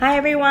Hi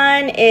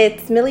everyone,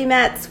 it's Millie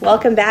Metz.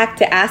 Welcome back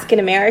to Ask an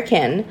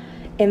American.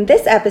 In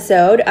this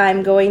episode,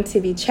 I'm going to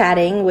be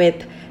chatting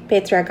with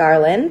Petra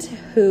Garland,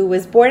 who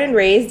was born and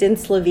raised in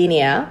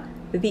Slovenia,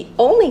 the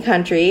only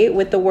country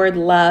with the word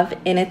love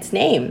in its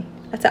name.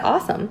 That's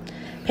awesome.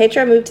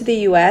 Petra moved to the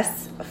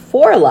US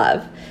for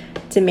love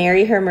to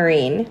marry her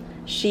Marine.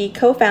 She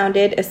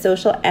co-founded a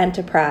social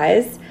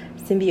enterprise,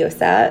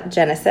 Symbiosa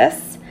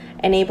Genesis,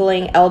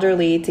 enabling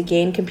elderly to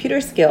gain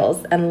computer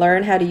skills and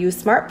learn how to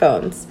use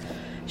smartphones.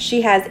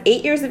 She has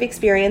 8 years of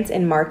experience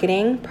in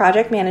marketing,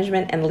 project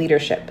management, and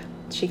leadership.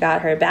 She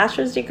got her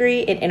bachelor's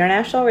degree in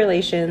international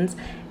relations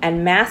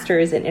and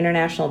master's in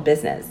international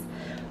business.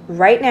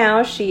 Right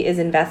now, she is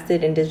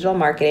invested in digital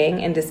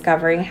marketing and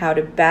discovering how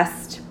to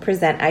best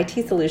present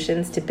IT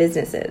solutions to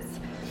businesses.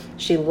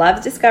 She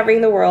loves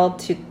discovering the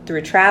world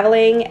through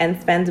traveling and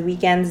spends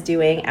weekends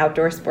doing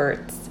outdoor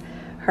sports.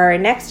 Her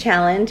next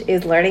challenge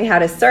is learning how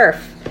to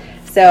surf.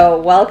 So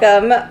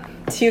welcome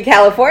to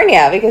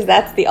California, because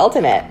that's the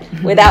ultimate.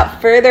 Without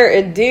further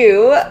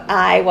ado,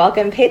 I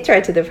welcome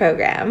Petra to the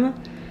program.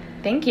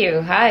 Thank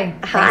you. Hi.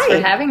 Hi. Thanks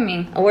for having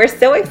me. We're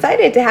so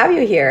excited to have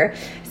you here.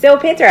 So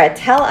Petra,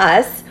 tell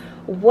us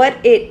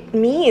what it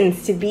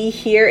means to be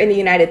here in the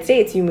United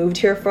States. You moved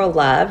here for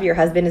love. Your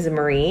husband is a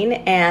Marine.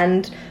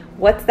 And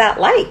what's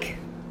that like?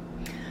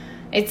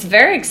 It's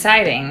very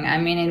exciting. I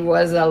mean, it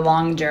was a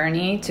long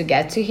journey to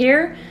get to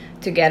here,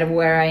 to get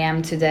where I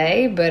am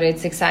today, but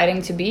it's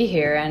exciting to be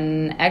here.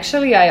 And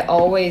actually, I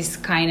always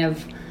kind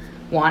of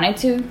wanted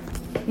to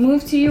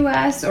move to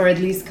US or at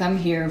least come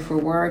here for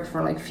work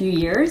for like a few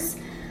years.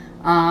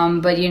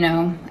 But you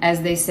know,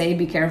 as they say,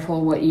 be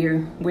careful what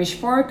you wish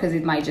for, because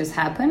it might just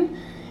happen.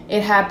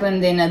 It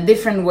happened in a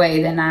different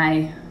way than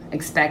I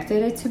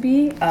expected it to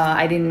be.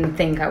 I didn't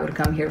think I would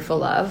come here for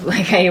love.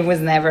 Like, I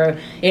was never,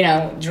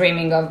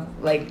 dreaming of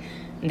like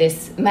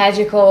this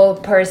magical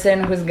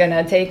person who's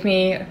gonna take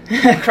me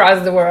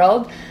across the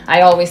world.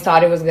 I always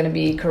thought it was gonna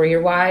be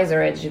career-wise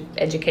or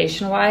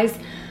education-wise.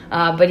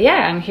 But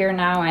yeah, I'm here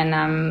now and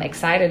I'm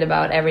excited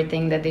about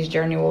everything that this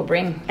journey will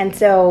bring. And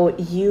so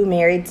you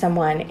married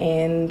someone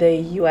in the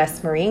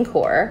U.S. Marine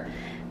Corps,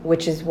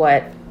 which is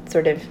what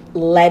sort of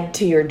led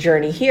to your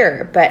journey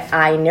here. But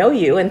I know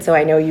you, and so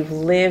I know you've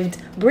lived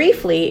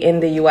briefly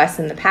in the U.S.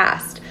 in the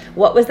past.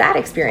 What was that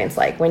experience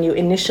like when you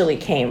initially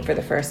came for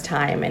the first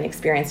time and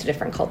experienced a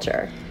different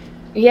culture?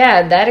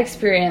 Yeah, that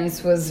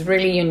experience was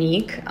really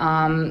unique.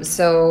 And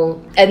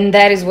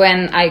that is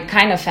when I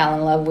kind of fell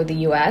in love with the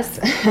U.S.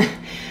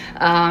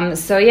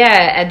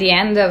 At the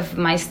end of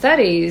my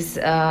studies,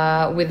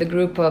 with a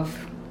group of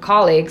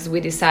colleagues, we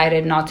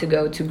decided not to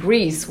go to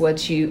Greece,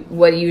 what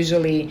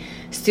usually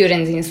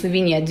students in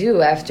Slovenia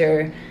do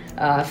after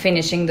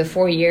finishing the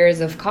 4 years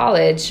of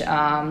college.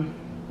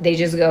 They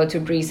just go to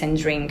Greece and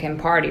drink and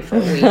party for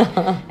a week.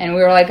 And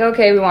we were like,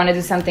 okay, we want to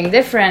do something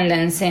different.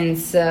 And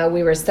since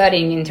we were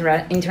studying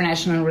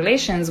international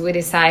relations, we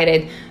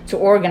decided to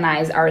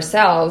organize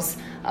ourselves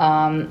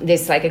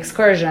this like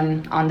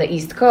excursion on the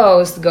East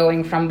Coast,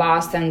 going from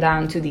Boston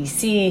down to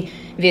DC,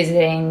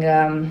 visiting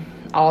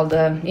all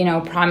the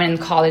prominent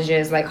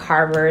colleges like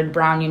Harvard,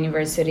 Brown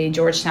University,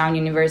 Georgetown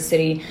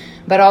University,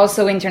 but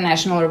also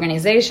international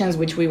organizations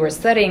which we were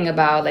studying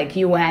about, like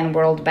UN,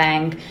 World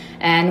Bank.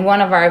 And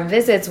one of our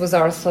visits was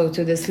also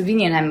to the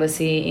Slovenian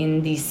embassy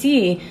in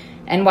DC.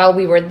 And while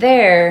we were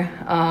there,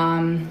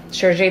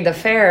 Chargé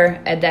d'Affaires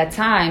at that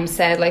time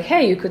said like,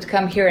 hey, you could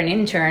come here and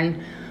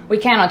intern. We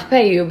cannot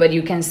pay you, but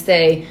you can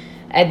stay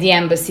at the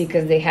embassy,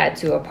 because they had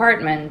 2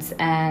 apartments.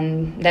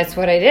 And that's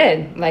what I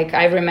did. Like,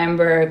 I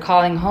remember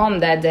calling home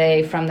that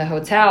day from the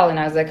hotel and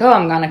I was like, oh,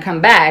 I'm gonna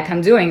come back, I'm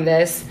doing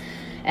this.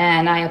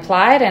 And I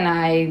applied and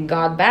I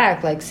got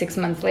back like 6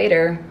 months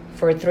later.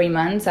 For 3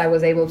 months I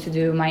was able to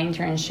do my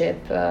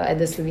internship at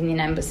the Slovenian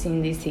embassy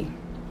in DC.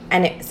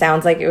 And it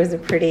sounds like it was a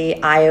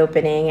pretty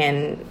eye-opening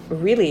and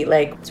really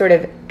like sort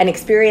of an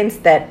experience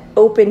that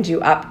opened you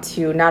up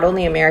to not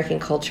only American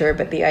culture,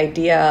 but the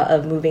idea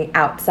of moving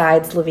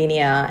outside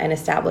Slovenia and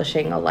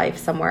establishing a life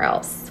somewhere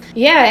else.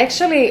 Yeah, I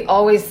actually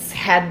always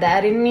had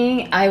that in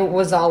me. I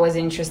was always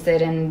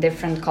interested in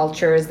different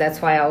cultures. That's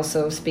why I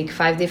also speak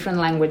 5 different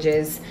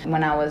languages.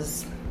 When I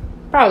was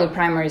probably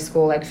primary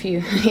school, like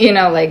 10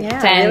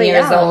 really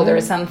years young. Old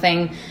or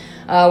something.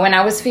 When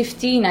I was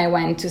 15, I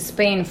went to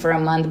Spain for a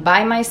month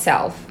by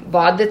myself,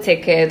 bought the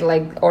ticket,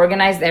 like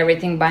organized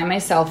everything by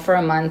myself for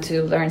a month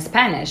to learn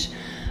Spanish.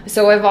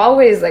 So I've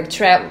always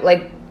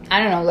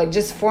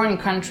just foreign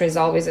countries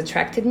always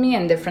attracted me,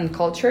 and different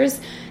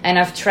cultures. And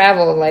I've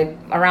traveled like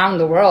around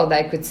the world.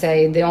 I could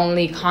say the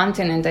only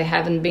continent I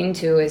haven't been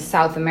to is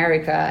South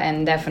America.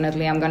 And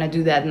definitely I'm going to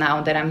do that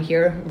now that I'm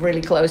here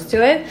really close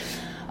to it.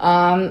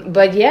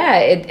 But yeah,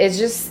 it's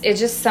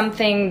just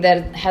something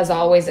that has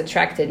always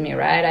attracted me,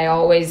 right? I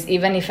always,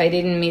 even if I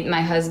didn't meet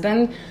my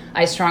husband,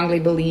 I strongly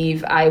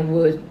believe I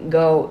would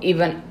go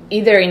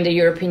either in the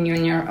European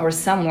Union or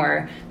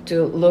somewhere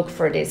to look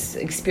for this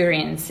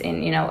experience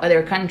in,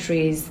 other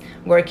countries,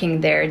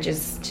 working there,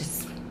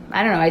 just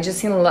I don't know,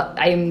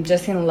 I'm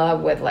just in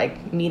love with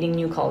like meeting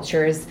new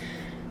cultures,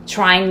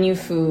 trying new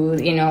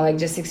food, like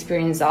just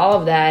experience all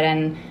of that.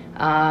 And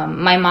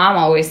my mom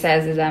always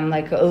says that I'm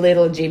like a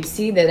little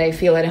gypsy, that I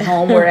feel at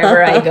home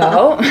wherever I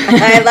go.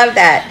 I love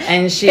that.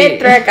 And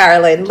Petra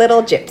Garland,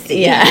 little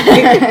gypsy.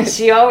 Yeah,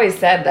 she always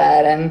said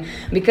that. And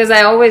because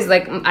I always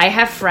I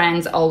have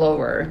friends all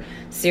over,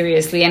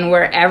 seriously, and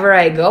wherever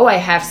I go, I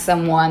have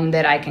someone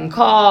that I can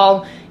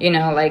call,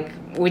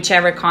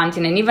 whichever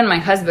continent. Even my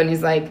husband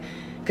is like,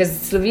 because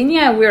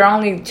Slovenia, we're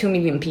only 2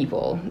 million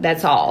people.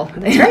 That's all.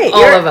 That's right.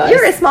 All of us.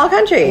 You're a small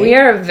country. We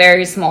are a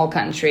very small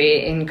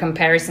country in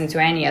comparison to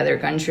any other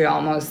country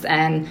almost.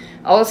 And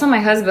also my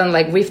husband,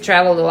 we've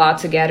traveled a lot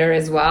together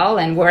as well.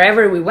 And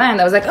wherever we went,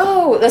 I was like,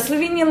 oh, a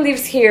Slovenian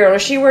lives here, or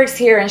she works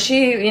here, and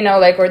she,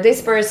 or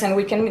this person,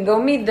 we can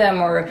go meet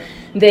them, or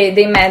they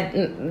gave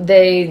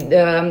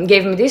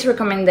me this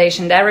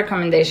recommendation, that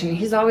recommendation.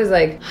 He's always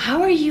like,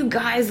 how are you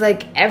guys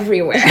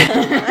everywhere?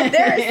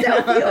 There are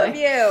so few of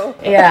you.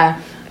 Yeah.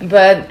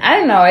 But I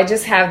don't know, I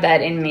just have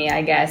that in me,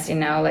 I guess,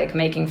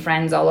 making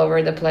friends all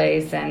over the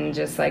place, and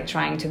just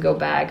trying to go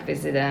back,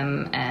 visit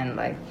them, and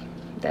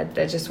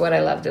that's just what I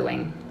love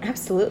doing.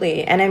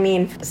 Absolutely. And I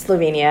mean,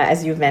 Slovenia,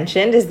 as you've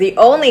mentioned, is the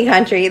only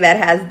country that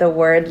has the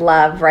word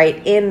love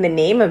right in the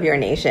name of your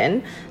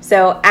nation.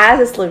 So as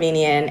a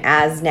Slovenian,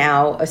 as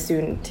now a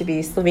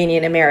soon-to-be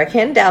Slovenian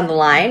American down the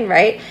line,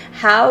 right,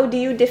 how do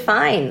you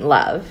define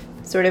love?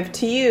 Sort of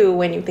to you,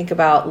 when you think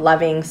about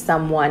loving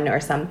someone or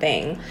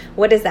something,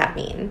 what does that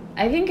mean?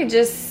 I think it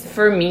just,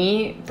 for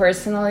me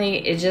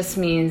personally, it just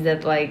means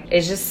that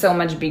it's just so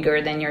much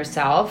bigger than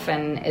yourself,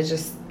 and it's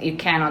just, you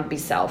cannot be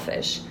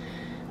selfish.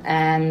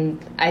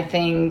 And I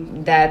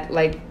think that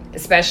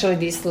especially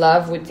this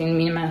love within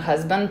me and my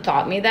husband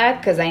taught me that,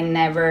 because I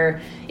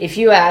never, if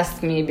you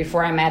asked me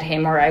before I met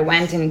him, or I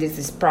went in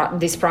this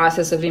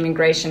process of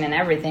immigration and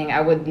everything,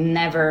 I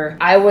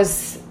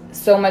was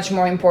so much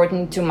more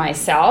important to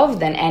myself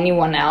than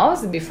anyone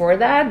else before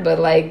that. But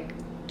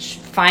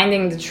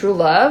finding the true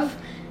love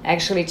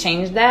actually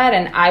changed that,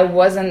 and I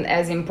wasn't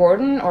as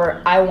important,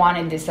 or I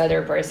wanted this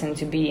other person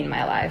to be in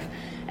my life.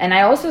 And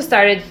I also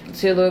started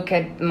to look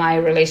at my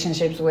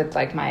relationships with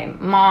my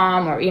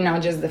mom, or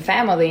just the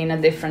family in a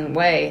different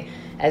way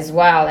as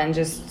well, and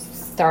just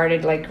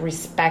started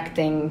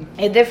respecting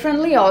it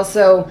differently.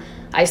 Also,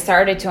 I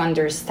started to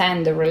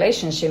understand the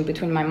relationship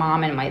between my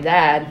mom and my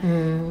dad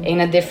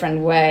in a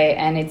different way.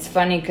 And it's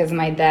funny, because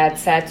my dad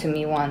said to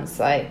me once,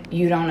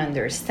 you don't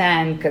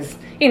understand, because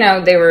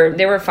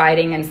they were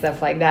fighting and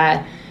stuff like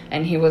that,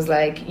 and he was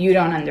like, you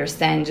don't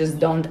understand, just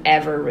don't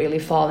ever really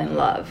fall in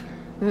love.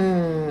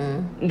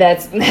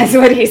 That's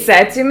what he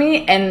said to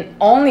me. And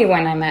only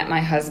when I met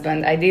my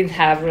husband, I did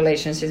have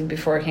relationships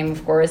before him,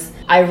 of course,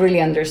 I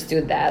really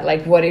understood that,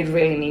 what it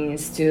really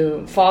means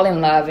to fall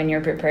in love, and you're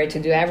prepared to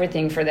do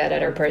everything for that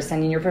other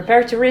person, and you're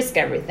prepared to risk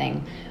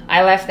everything.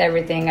 I left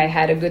everything. I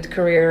had a good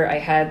career, I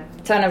had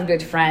a ton of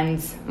good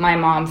friends, my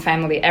mom,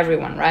 family,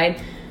 everyone,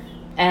 right?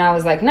 And I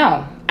was like,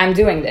 no, I'm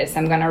doing this.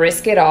 I'm going to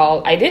risk it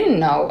all. I didn't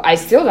know. I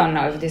still don't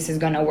know if this is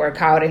going to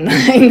work out in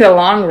the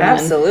long run.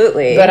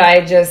 Absolutely. But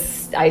I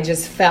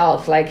just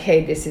felt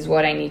hey, this is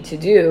what I need to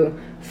do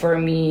for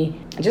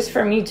me, just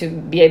for me to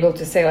be able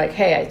to say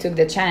hey, I took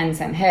the chance,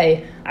 and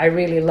hey, I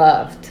really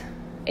loved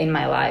in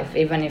my life,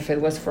 even if it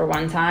was for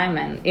one time.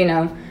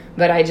 And,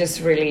 but I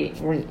just really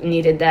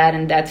needed that,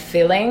 and that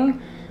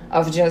feeling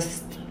of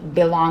just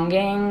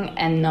belonging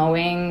and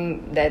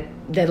knowing that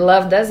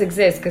love does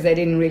exist, because I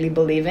didn't really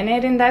believe in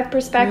it in that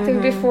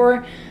perspective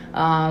before,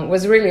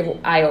 was really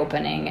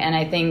eye-opening. And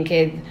I think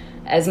it,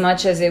 as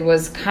much as it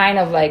was kind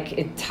of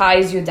it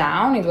ties you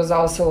down, it was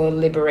also a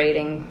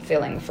liberating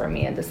feeling for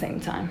me at the same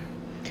time.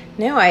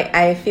 No,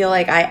 I feel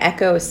like I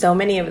echo so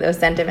many of those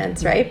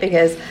sentiments, right?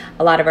 Because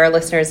a lot of our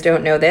listeners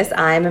don't know this.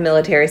 I'm a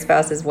military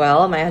spouse as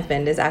well. My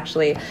husband is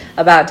actually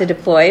about to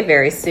deploy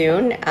very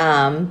soon.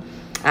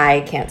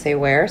 I can't say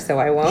where, so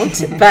I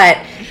won't. But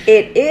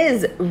it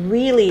is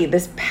really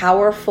this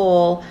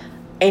powerful,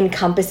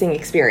 encompassing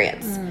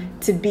experience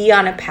to be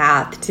on a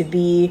path, to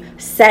be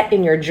set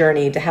in your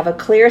journey, to have a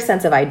clear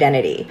sense of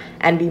identity,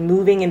 and be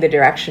moving in the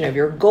direction of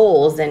your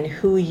goals and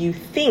who you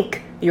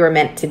think you're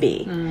meant to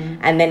be.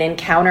 And then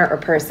encounter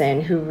a person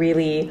who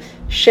really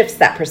shifts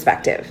that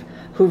perspective,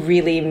 who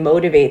really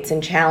motivates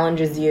and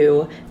challenges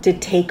you to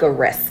take a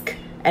risk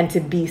and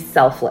to be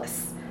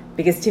selfless.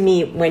 Because to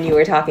me, when you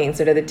were talking,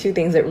 sort of the two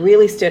things that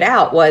really stood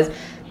out was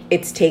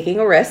it's taking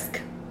a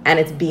risk and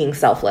it's being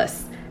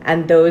selfless.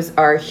 And those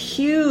are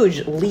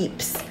huge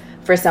leaps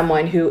for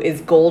someone who is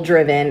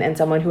goal-driven and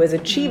someone who has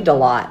achieved a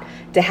lot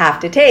to have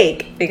to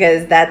take,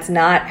 because that's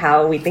not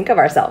how we think of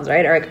ourselves,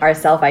 right? Our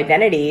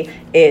self-identity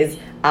is,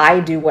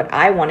 I do what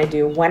I want to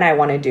do when I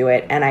want to do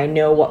it, and I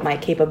know what my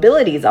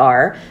capabilities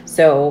are,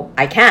 so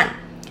I can.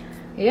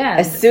 Yeah.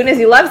 As soon as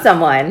you love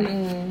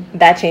someone,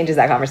 that changes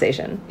that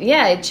conversation.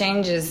 Yeah, it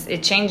changes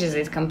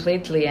it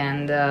completely.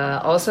 And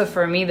also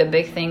for me, the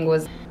big thing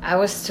was I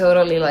was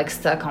totally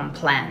stuck on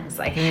plans.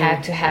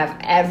 Had to have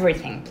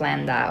everything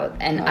planned out.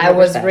 And 100%. I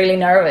was really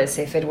nervous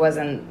if it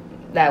wasn't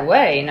that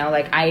way,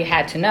 I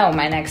had to know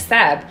my next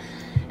step.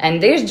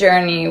 And this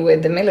journey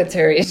with the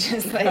military is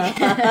just like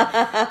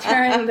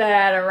turned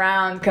that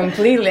around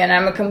completely, and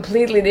I'm a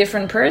completely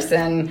different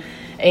person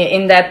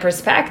in that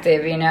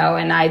perspective, you know.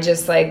 And I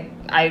just like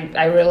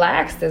I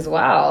relaxed as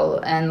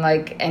well.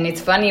 And it's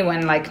funny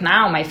when like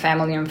now my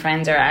family and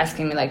friends are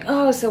asking me like,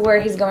 oh, so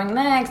where he's going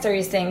next? Are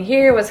you staying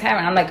here? What's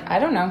happening? I'm like, I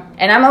don't know.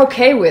 And I'm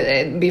okay with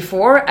it.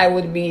 Before I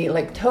would be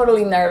like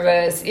totally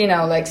nervous, you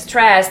know, like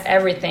stressed,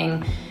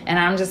 everything. And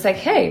I'm just like,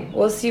 hey,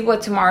 we'll see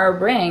what tomorrow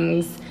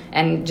brings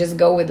and just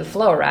go with the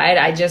flow, right?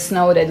 I just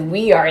know that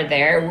we are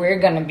there. We're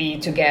going to be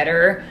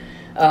together,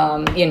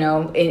 you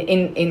know,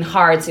 in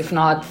hearts, if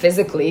not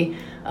physically.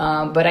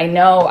 But I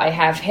know I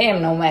have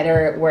him no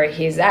matter where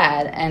he's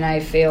at. And I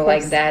feel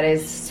like that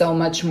is so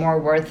much more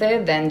worth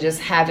it than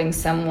just having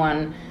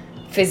someone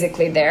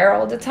physically there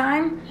all the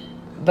time.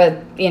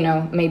 But, you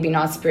know, maybe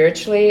not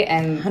spiritually.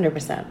 And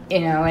 100%. You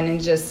know, and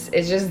it's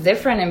just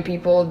different, and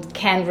people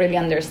can't really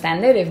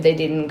understand it if they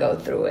didn't go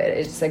through it.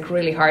 It's like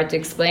really hard to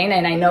explain.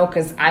 And I know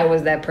because I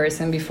was that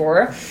person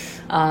before.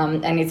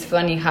 And it's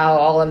funny how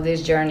all of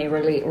this journey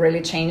really,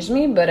 really changed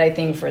me. But I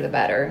think for the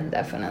better,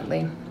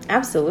 definitely.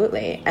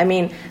 Absolutely. I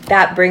mean,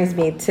 that brings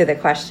me to the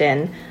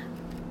question,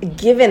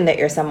 given that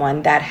you're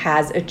someone that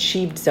has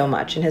achieved so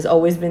much and has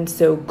always been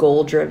so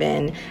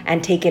goal-driven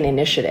and taken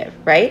initiative,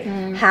 right?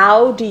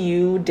 How do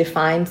you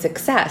define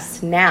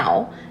success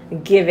now,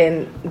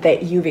 given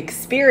that you've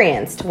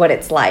experienced what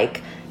it's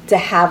like to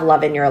have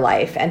love in your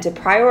life and to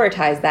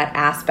prioritize that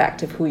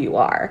aspect of who you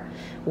are?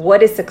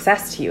 What is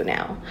success to you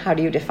now? How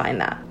do you define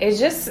that? It's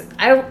just,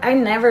 I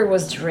never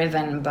was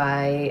driven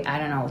by, I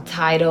don't know,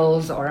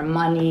 titles or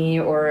money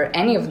or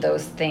any of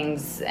those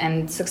things.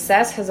 And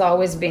success has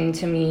always been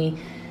to me,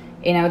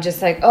 you know,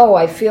 just like, oh,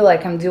 I feel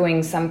like I'm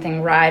doing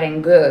something right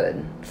and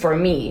good for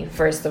me,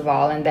 first of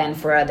all, and then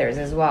for others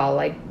as well.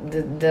 Like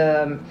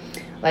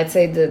let's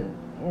say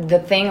the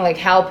thing like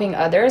helping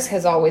others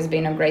has always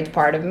been a great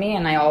part of me,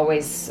 and I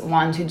always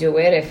want to do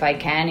it if I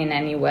can in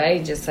any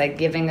way, just like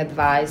giving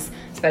advice,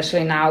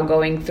 especially now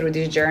going through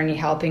this journey,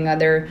 helping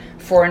other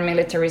foreign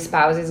military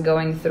spouses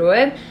going through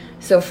it.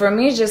 So for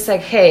me, it's just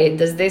like, hey,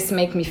 does this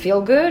make me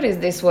feel good? Is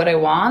this what I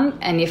want?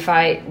 And if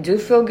I do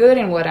feel good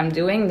in what I'm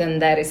doing, then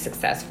that is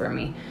success for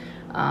me.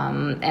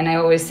 And I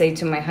always say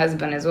to my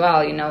husband as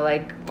well, you know,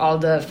 like all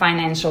the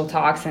financial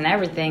talks and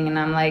everything, and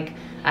I'm like,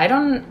 I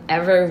don't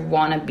ever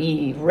want to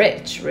be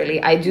rich,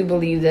 really. I do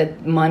believe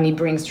that money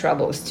brings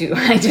troubles too.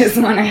 I just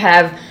want to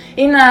have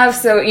enough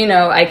so, you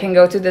know, I can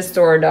go to the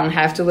store, don't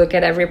have to look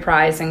at every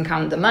price and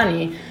count the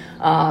money.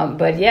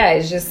 But yeah,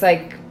 it's just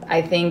like,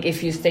 I think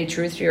if you stay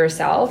true to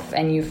yourself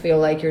and you feel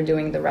like you're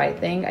doing the right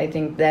thing, I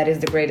think that is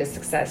the greatest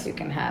success you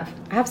can have.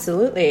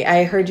 Absolutely.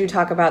 I heard you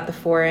talk about the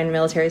Foreign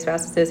Military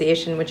Spouse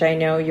Association, which I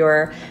know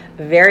you're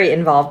very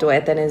involved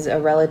with and is a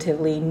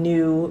relatively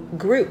new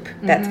group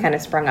that's kind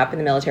of sprung up in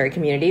the military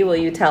community. Will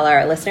you tell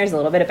our listeners a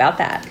little bit about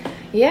that?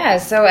 Yeah,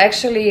 so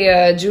actually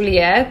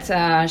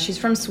Juliet, she's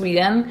from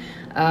Sweden,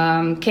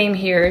 came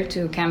here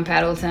to Camp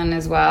Pendleton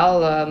as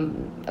well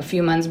a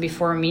few months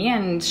before me,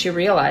 and she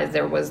realized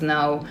there was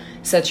no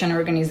such an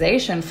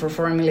organization for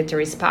foreign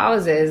military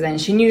spouses,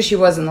 and she knew she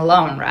wasn't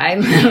alone, right?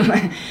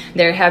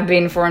 There have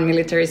been foreign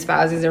military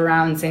spouses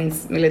around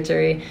since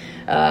military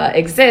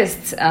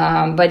exists,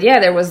 but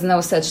yeah, there was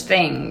no such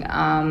thing.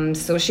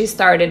 So she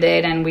started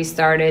it, and we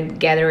started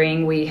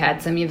gathering, we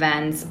had some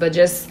events, but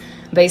just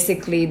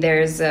basically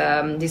there's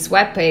this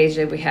webpage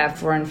that we have,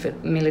 Foreign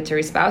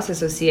Military Spouse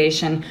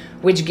Association,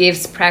 which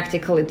gives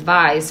practical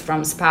advice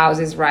from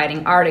spouses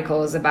writing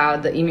articles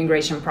about the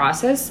immigration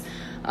process,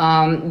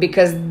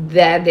 because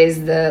that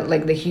is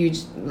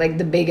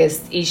the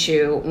biggest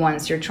issue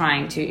once you're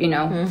trying to, you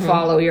know,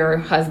 follow your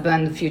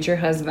husband, future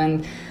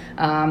husband,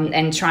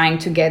 and trying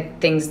to get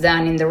things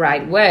done in the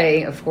right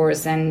way, of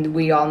course. And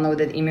we all know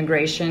that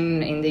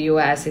immigration in the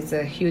U.S. is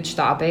a huge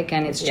topic,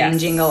 and it's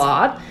changing a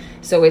lot.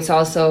 So it's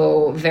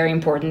also very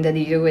important that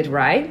you do it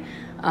right.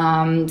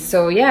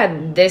 So yeah,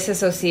 this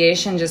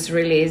association just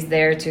really is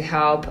there to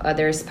help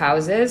other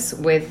spouses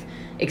with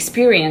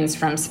experience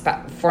from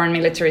foreign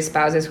military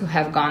spouses who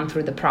have gone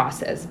through the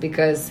process.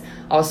 Because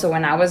also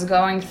when I was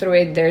going through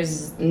it,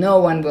 there's no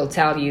one will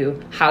tell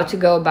you how to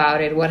go about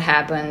it, what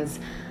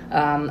happens,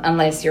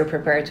 unless you're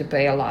prepared to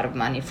pay a lot of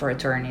money for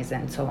attorneys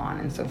and so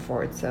on and so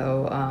forth.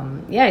 So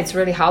yeah, it's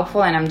really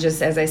helpful, and I'm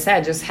just, as I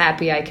said, just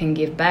happy I can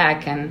give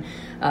back and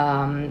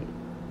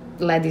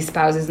let these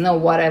spouses know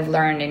what I've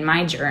learned in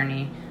my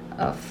journey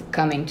of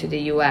coming to the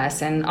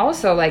U.S. And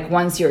also, like,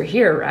 once you're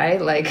here,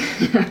 right, like,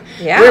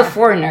 we're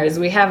foreigners,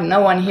 we have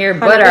no one here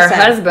but 100%. Our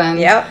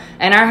husbands,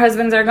 and our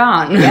husbands are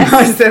gone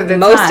most of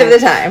the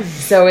time.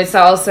 So it's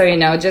also, you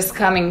know, just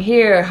coming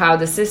here, how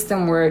the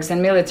system works,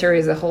 and military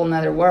is a whole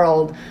nother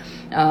world.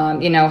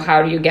 You know,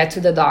 how do you get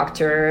to the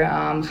doctor?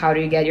 How do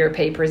you get your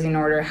papers in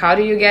order? How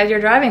do you get your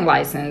driving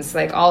license?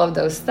 Like, all of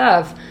those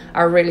stuff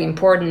are really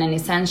important and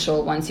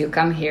essential once you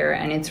come here.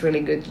 And it's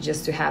really good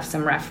just to have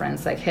some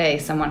reference, like, hey,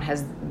 someone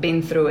has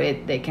been through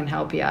it. They can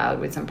help you out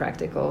with some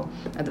practical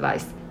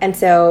advice. And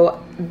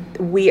so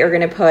we are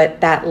going to put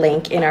that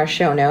link in our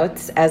show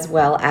notes, as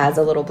well as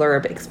a little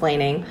blurb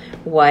explaining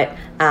what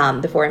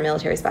the Foreign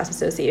Military Spouse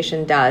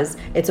Association does.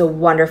 It's a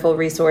wonderful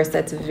resource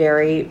that's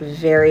very,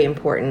 very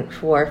important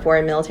for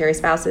foreign military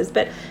spouses.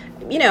 But,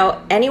 you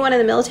know, anyone in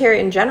the military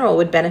in general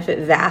would benefit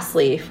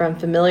vastly from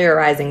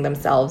familiarizing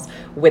themselves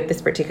with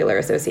this particular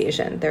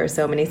association. There are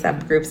so many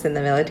subgroups in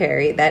the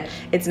military that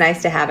it's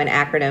nice to have an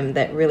acronym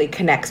that really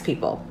connects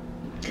people.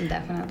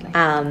 Definitely.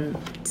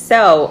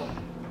 So,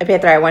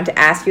 Petra, I want to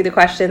ask you the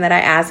question that I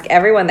ask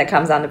everyone that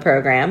comes on the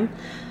program.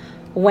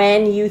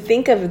 When you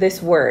think of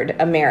this word,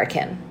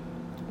 American,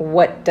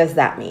 what does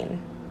that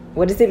mean?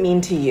 What does it mean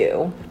to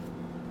you,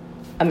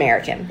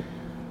 American?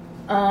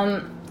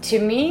 To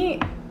me,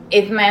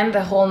 it meant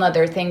a whole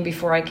nother thing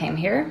before I came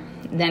here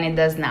than it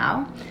does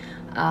now.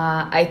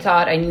 I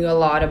thought I knew a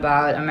lot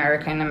about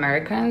America and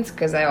Americans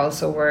because I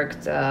also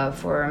worked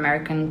for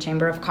American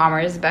Chamber of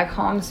Commerce back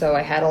home, so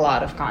I had a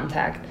lot of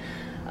contact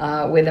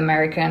with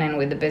American and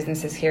with the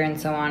businesses here and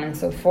so on and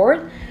so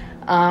forth.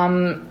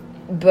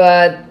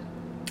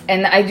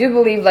 And I do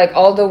believe, like,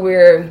 although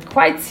we're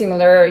quite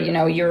similar, you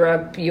know,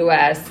 Europe,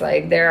 US,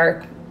 like, there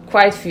are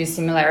quite few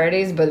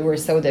similarities, but we're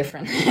so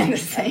different at the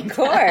same Of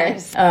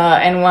course.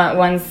 And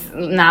once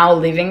now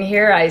living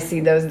here, I see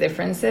those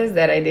differences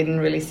that I didn't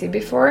really see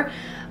before.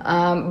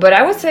 But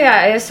I would say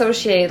I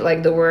associate,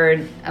 like, the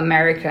word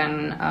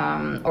American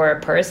or a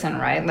person,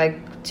 right?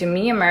 Like, to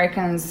me,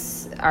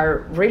 Americans are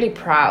really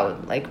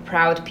proud, like,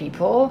 proud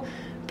people,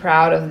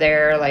 proud of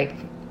their, like,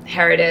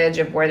 heritage,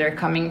 of where they're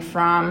coming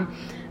from.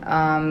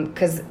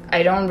 Because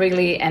I don't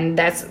really, and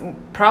that's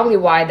probably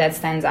why that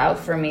stands out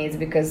for me, is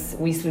because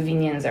we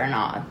Slovenians are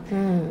not.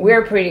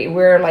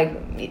 We're like,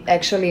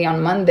 actually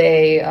on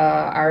Monday,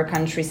 our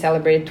country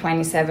celebrated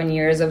 27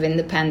 years of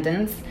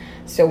independence.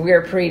 So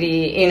we're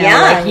pretty, you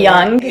know, like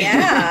young.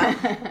 Yeah,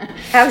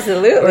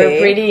 absolutely. We're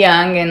pretty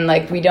young, and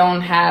like we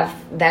don't have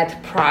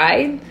that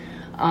pride.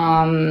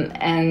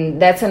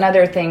 And that's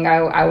another thing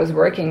I was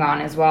working on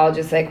as well.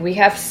 Just like we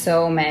have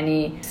so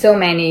many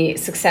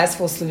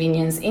successful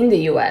Slovenians in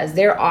the US.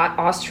 They're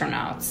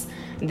astronauts.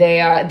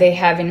 They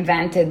have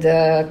invented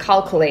the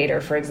calculator,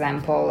 for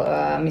example,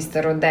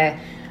 Mr. Rode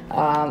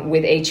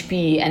with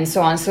HP and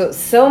so on.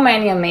 So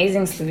many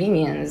amazing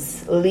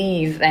Slovenians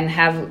live and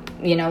have,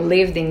 you know,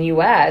 lived in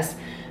US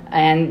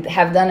and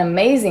have done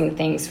amazing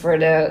things for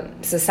the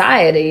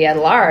society at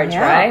large,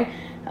 right?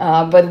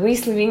 But we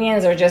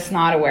Slovenians are just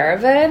not aware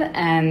of it,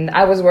 and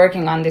I was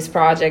working on this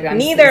project.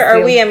 Neither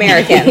are we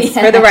Americans,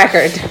 for the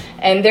record.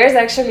 And there's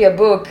actually a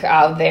book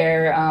out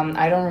there,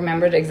 I don't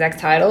remember the exact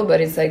title,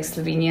 but it's like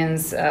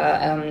Slovenians,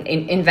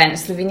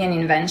 Slovenian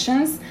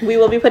inventions. We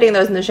will be putting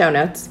those in the show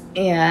notes.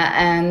 Yeah,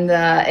 and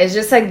it's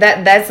just like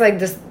that's like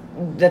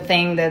the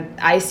thing that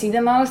I see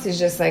the most is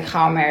just like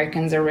how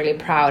Americans are really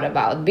proud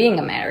about being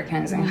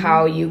Americans and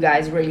how you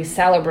guys really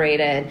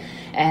celebrate it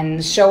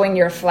and showing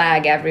your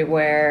flag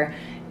everywhere.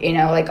 You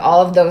know, like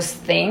all of those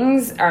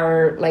things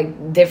are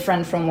like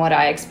different from what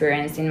I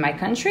experienced in my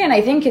country, and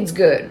I think it's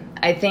good.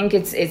 I think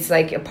it's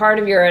like a part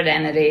of your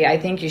identity. I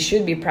think you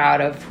should be proud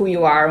of who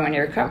you are when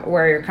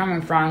where you're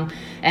coming from,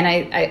 and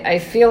I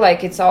feel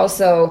like it's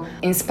also,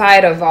 in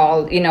spite of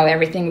all, you know,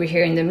 everything we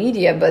hear in the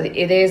media, but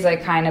it is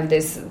like kind of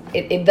this.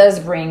 It does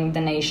bring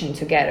the nation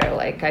together.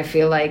 Like I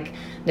feel like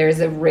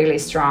there's a really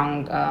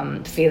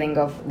strong feeling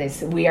of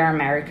this. We are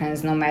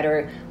Americans, no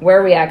matter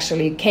where we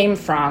actually came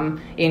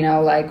from, you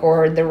know, like,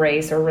 or the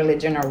race or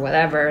religion or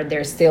whatever,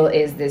 there still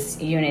is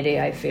this unity,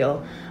 I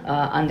feel,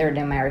 under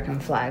the American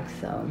flag.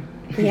 So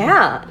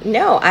yeah,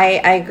 no,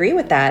 I agree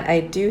with that.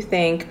 I do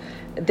think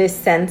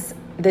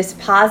this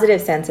positive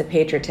sense of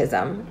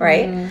patriotism,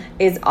 right,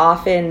 is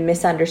often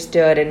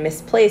misunderstood and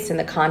misplaced in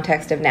the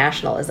context of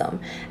nationalism.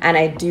 And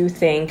I do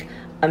think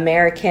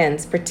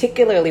Americans,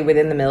 particularly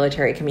within the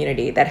military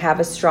community, that have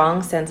a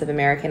strong sense of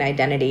American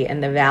identity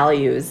and the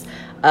values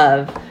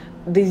of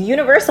the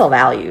universal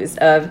values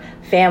of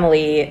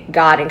family,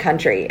 God, and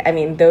country. I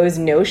mean, those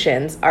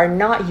notions are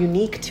not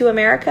unique to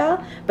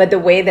America, but the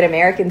way that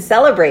Americans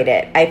celebrate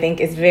it, I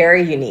think, is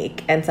very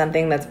unique and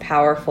something that's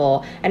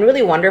powerful and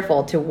really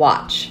wonderful to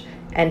watch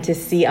and to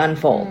see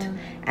unfold.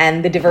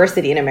 And the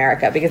diversity in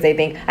America, because I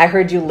think I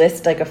heard you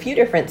list like a few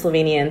different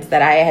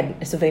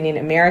Slovenian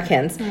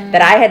Americans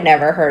that I had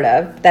never heard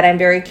of, that I'm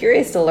very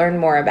curious to learn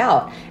more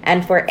about.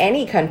 And for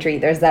any country,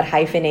 there's that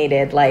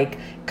hyphenated like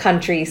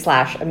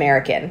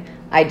country/American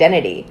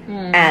identity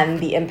and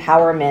the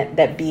empowerment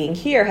that being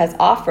here has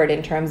offered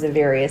in terms of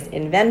various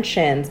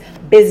inventions,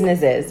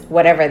 businesses,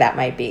 whatever that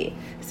might be.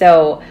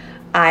 So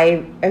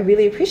I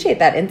really appreciate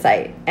that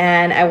insight.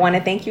 And I want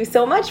to thank you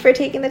so much for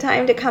taking the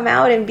time to come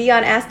out and be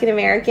on Ask an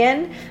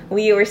American.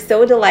 We were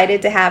so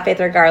delighted to have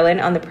Petra Garland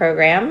on the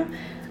program.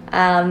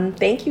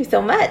 Thank you so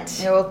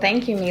much. Yeah, well,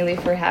 thank you,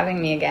 Mili, for having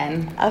me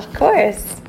again. Of course.